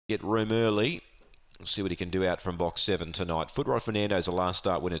get room early. We'll see what he can do out from box 7 tonight. Footrod Fernando's a last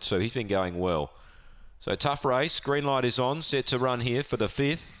start winner too. He's been going well. So tough race. Green light is on. Set to run here for the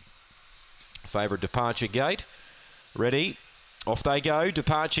 5th. Favourite Departure Gate. Ready. Off they go.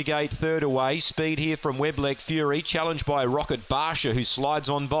 Departure Gate third away. Speed here from Webleck Fury. Challenged by Rocket Barsha, who slides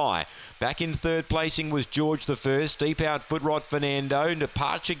on by. Back in third placing was George the First. Deep out Footrod Fernando.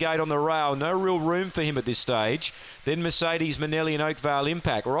 Departure Gate on the rail. No real room for him at this stage. Then Mercedes Manelli and Oakvale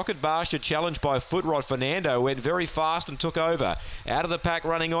Impact. Rocket Barsha, challenged by Footrod Fernando, went very fast and took over. Out of the pack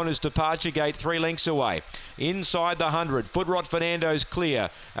running on is Departure Gate, 3 lengths away. Inside the 100, Footrod Fernando's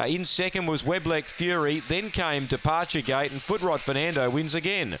clear. In second was Webleck Fury. Then came Departure Gate, and Footrod Fernando wins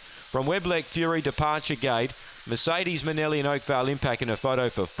again. From Webleck Fury, Departure Gate, Mercedes Manelli and Oakvale Impact in a photo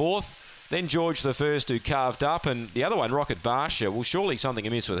for 4th. Then George the First, who carved up, and the other one, Rocket Barsha. Well, surely something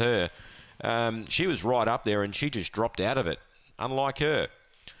amiss with her. She was right up there and she just dropped out of it, unlike her.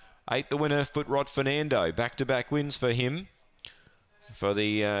 8th, the winner, Footrod Fernando. Back-to-back wins for him. For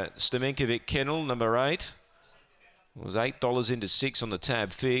the Stamenkovic Kennel, number 8. It was $8 into 6 on the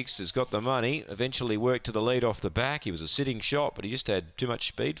tab fixed. Has got the money. Eventually worked to the lead off the back. He was a sitting shot, but he just had too much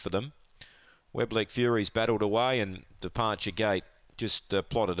speed for them. Webleck Furies battled away, and Departure Gate just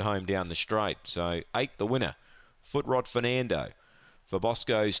plotted home down the straight. So 8th, the winner, Footrod Fernando. For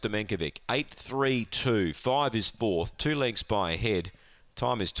Bosco Stamenkovic, 8.32. 5 is 4th. 2 lengths by a head.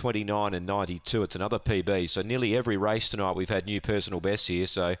 Time is 29 and 92. It's another PB. So nearly every race tonight we've had new personal bests here.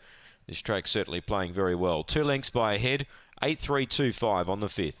 So this track's certainly playing very well. 2 lengths by a head. 8.325 on the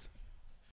 5th.